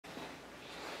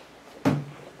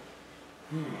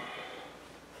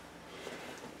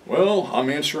Well, I'm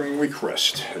answering a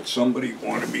request that somebody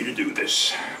wanted me to do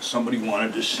this. Somebody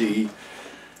wanted to see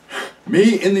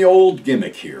me in the old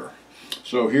gimmick here.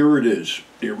 So here it is,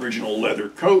 the original leather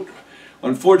coat.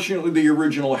 Unfortunately, the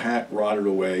original hat rotted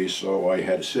away, so I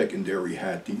had a secondary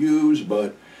hat to use,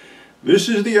 but this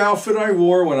is the outfit I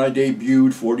wore when I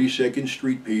debuted 42nd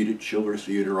Street Pete at Chiller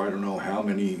Theater. I don't know how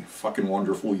many fucking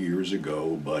wonderful years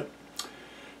ago, but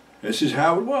this is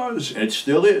how it was, and it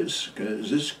still is, because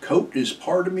this coat is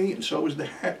part of me, and so is the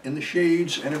hat and the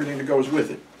shades and everything that goes with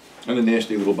it. And the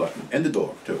nasty little button, and the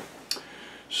dog, too.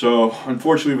 So,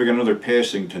 unfortunately, we got another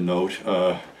passing to note.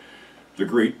 The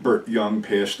great Burt Young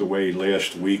passed away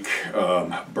last week.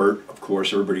 Burt, of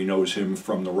course, everybody knows him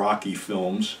from the Rocky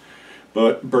films.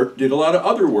 But Burt did a lot of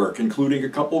other work, including a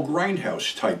couple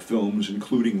Grindhouse-type films,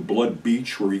 including Blood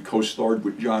Beach, where he co-starred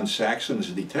with John Saxon as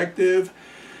a detective,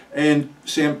 and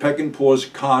Sam Peckinpah's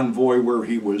Convoy, where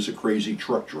he was a crazy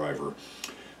truck driver.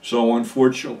 So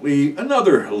unfortunately,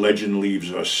 another legend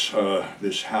leaves us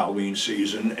this Halloween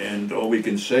season, and all we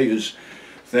can say is,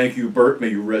 thank you, Burt, may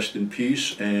you rest in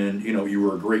peace, and you know, you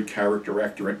were a great character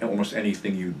actor in almost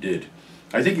anything you did.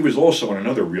 I think he was also in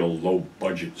another real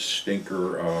low-budget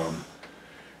stinker,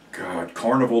 God,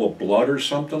 Carnival of Blood or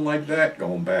something like that,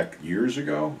 going back years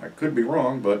ago. I could be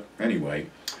wrong, but anyway.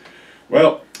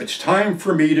 Well, it's time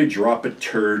for me to drop a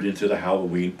turd into the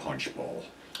Halloween punch bowl.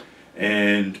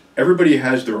 And everybody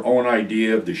has their own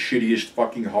idea of the shittiest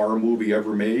fucking horror movie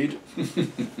ever made.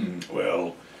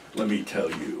 Well, let me tell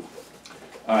you,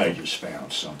 I just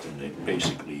found something that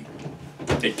basically,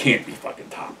 it can't be fucking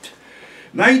topped.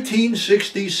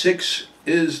 1966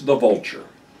 is The Vulture,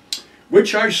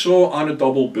 which I saw on a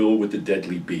double bill with The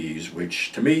Deadly Bees,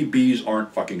 which to me, bees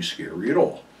aren't fucking scary at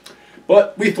all.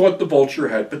 But we thought The Vulture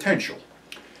had potential.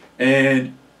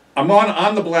 And I'm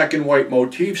on the black and white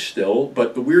motif still,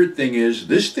 but the weird thing is,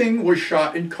 this thing was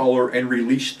shot in color and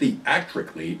released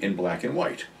theatrically in black and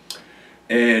white.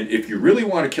 And if you really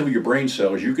want to kill your brain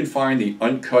cells, you can find the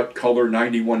uncut color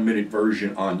 91-minute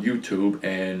version on YouTube,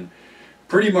 and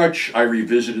pretty much I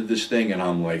revisited this thing and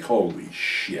I'm like, holy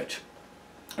shit.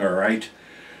 Alright?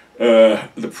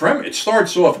 It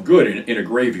starts off good in a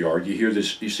graveyard. You hear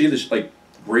this, you see this like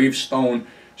gravestone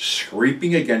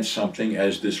scraping against something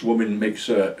as this woman makes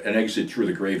an exit through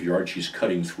the graveyard. She's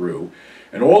cutting through.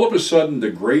 And all of a sudden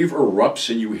the grave erupts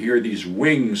and you hear these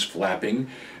wings flapping,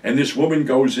 and this woman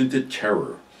goes into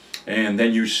terror. And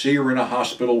then you see her in a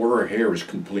hospital where her hair is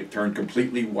turned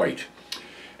completely white.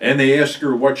 And they ask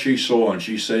her what she saw, and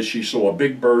she says she saw a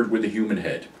big bird with a human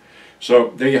head.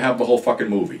 So there you have the whole fucking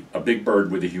movie, a big bird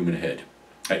with a human head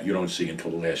that you don't see until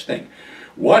the last thing.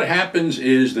 What happens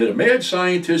is that a mad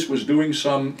scientist was doing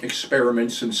some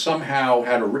experiments and somehow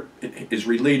is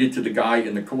related to the guy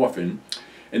in the coffin,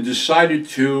 and decided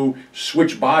to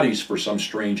switch bodies for some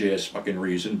strange ass fucking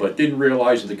reason, but didn't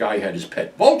realize that the guy had his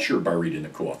pet vulture buried in the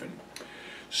coffin.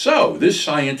 So this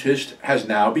scientist has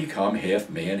now become half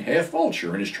man, half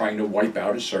vulture, and is trying to wipe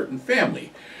out a certain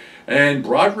family. And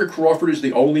Broderick Crawford is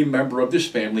the only member of this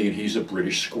family, and he's a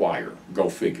British squire. Go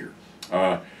figure.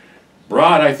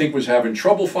 Brod, I think, was having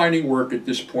trouble finding work at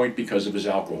this point because of his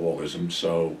alcoholism,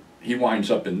 so he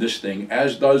winds up in this thing,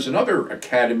 as does another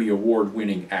Academy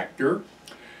Award-winning actor,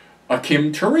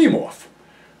 Akim Tarimov,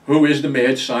 who is the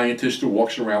mad scientist who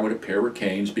walks around with a pair of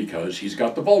canes because he's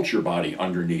got the vulture body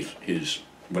underneath his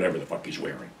whatever the fuck he's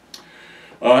wearing.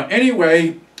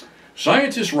 Anyway,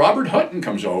 scientist Robert Hutton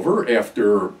comes over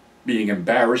after being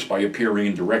embarrassed by appearing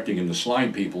and directing in The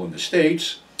Slime People in the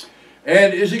States,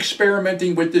 and is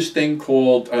experimenting with this thing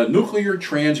called nuclear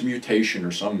transmutation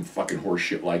or some fucking horse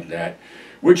shit like that,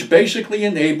 which basically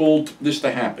enabled this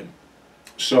to happen.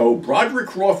 So Broderick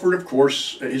Crawford, of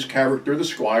course, his character, the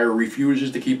Squire,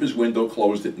 refuses to keep his window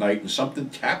closed at night, and something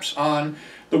taps on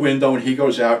the window and he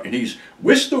goes out and he's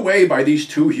whisked away by these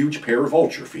two huge pair of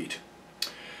vulture feet.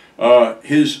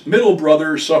 His middle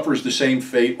brother suffers the same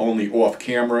fate, only off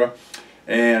camera,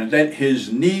 and then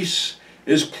his niece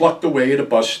is plucked away at a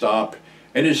bus stop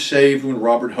and is saved when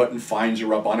Robert Hutton finds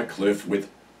her up on a cliff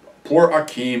with poor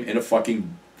Akim in a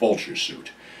fucking vulture suit.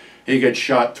 He gets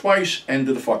shot twice, end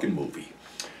of the fucking movie.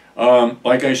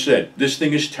 Like I said, this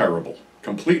thing is terrible.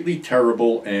 Completely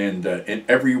terrible, and in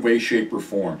every way, shape, or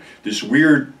form. This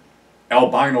weird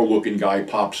albino-looking guy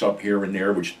pops up here and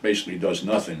there, which basically does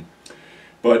nothing.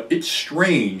 But it's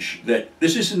strange that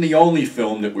this isn't the only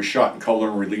film that was shot in color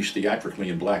and released theatrically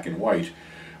in black and white.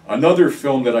 Another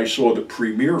film that I saw the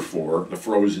premiere for, The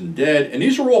Frozen Dead, and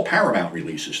these are all Paramount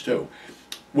releases too,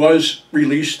 was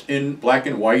released in black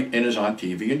and white and is on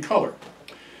TV in color.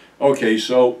 Okay,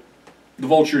 so The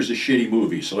Vulture is a shitty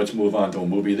movie, so let's move on to a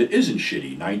movie that isn't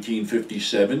shitty.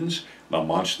 1957's The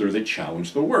Monster That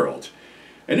Challenged the World.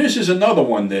 And this is another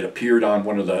one that appeared on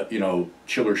one of the, you know,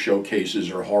 chiller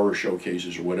showcases or horror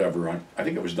showcases or whatever. I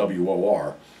think it was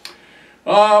WOR.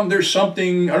 There's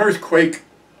something, an earthquake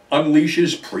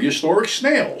unleashes prehistoric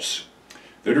snails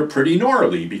that are pretty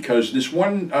gnarly, because this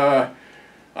one, I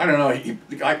don't know,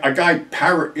 a guy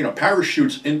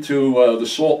parachutes into the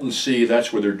Salton Sea.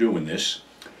 That's where they're doing this.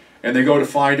 And they go to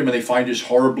find him, and they find his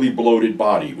horribly bloated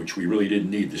body, which we really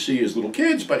didn't need to see as little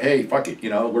kids, but hey, fuck it,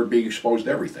 you know, we're being exposed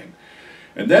to everything.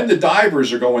 And then the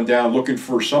divers are going down looking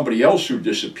for somebody else who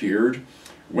disappeared,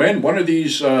 when one of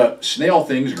these snail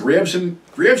things grabs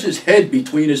his head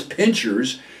between his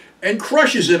pinchers and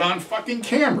crushes it on fucking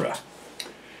camera.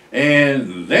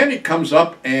 And then it comes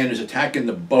up and is attacking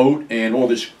the boat, and all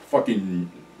this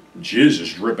fucking jizz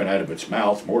is dripping out of its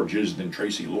mouth, more jizz than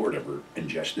Tracy Lord ever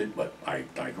ingested, but I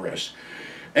digress.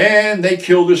 And they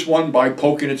kill this one by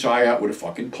poking its eye out with a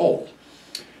fucking pole.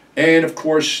 And of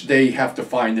course they have to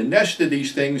find the nest of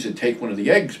these things and take one of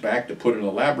the eggs back to put in a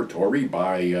laboratory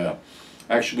by,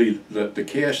 actually the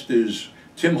cast is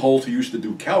Tim Holt, who used to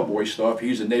do cowboy stuff.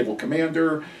 He's a naval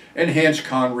commander, and Hans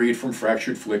Conried from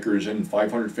Fractured Flickers and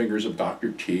 500 Fingers of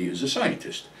Dr. T is a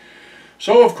scientist.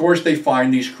 So of course they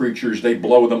find these creatures, they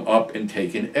blow them up and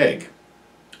take an egg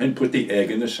and put the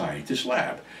egg in the scientist's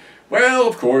lab. Well,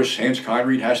 of course, Hans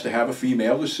Conried has to have a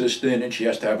female assistant, and she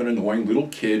has to have an annoying little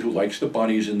kid who likes the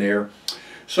bunnies in there.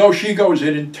 So she goes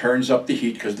in and turns up the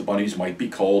heat because the bunnies might be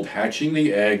cold, hatching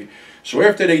the egg. So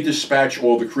after they dispatch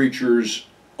all the creatures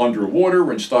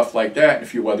underwater and stuff like that, and a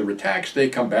few other attacks, they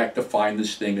come back to find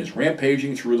this thing is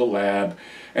rampaging through the lab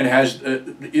and has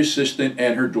the assistant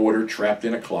and her daughter trapped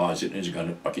in a closet and is going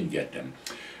to fucking get them.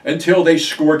 Until they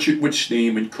scorch it with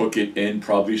steam and cook it and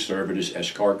probably serve it as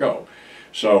escargot.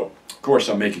 So, of course,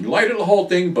 I'm making light of the whole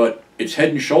thing, but it's head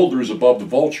and shoulders above The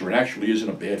Vulture and actually isn't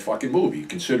a bad fucking movie,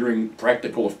 considering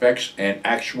practical effects and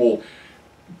actual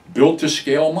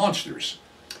built-to-scale monsters.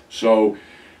 So,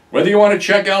 whether you want to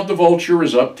check out The Vulture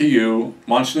is up to you.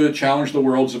 Monster That Challenged the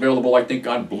World is available, I think,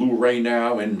 on Blu-ray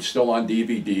now and still on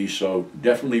DVD, so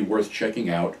definitely worth checking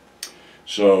out.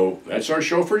 So, that's our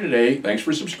show for today. Thanks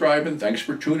for subscribing. Thanks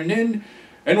for tuning in.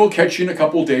 And we'll catch you in a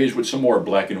couple days with some more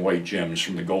black and white gems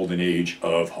from the golden age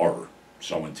of horror.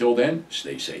 So until then,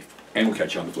 stay safe. And we'll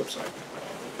catch you on the flip side.